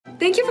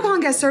Thank you for calling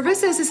guest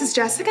services. This is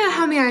Jessica.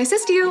 How may I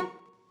assist you?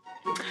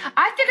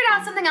 I figured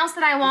out something else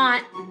that I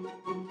want.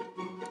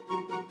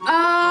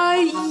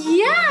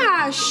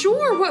 Yeah,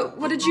 sure.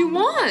 What did you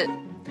want?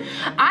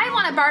 I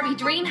want a Barbie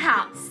dream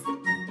house.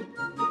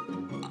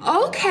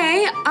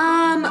 Okay,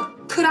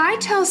 could I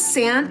tell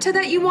Santa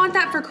that you want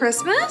that for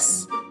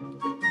Christmas?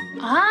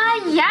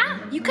 Yeah,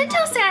 you can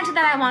tell Santa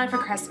that I want it for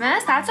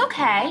Christmas. That's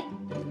okay.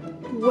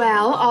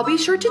 Well, I'll be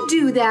sure to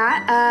do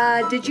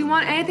that. Did you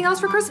want anything else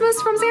for Christmas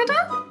from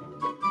Santa?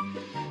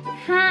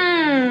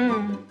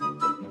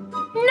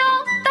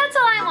 No, that's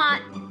all I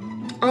want.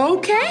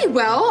 Okay,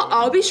 well,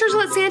 I'll be sure to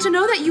let Santa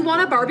know that you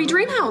want a Barbie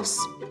dream house.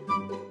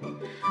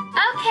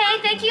 Okay,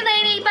 thank you,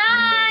 lady.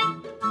 Bye.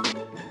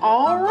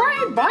 All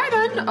right, bye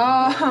then.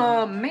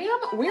 Ma'am,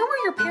 where were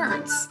your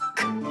parents?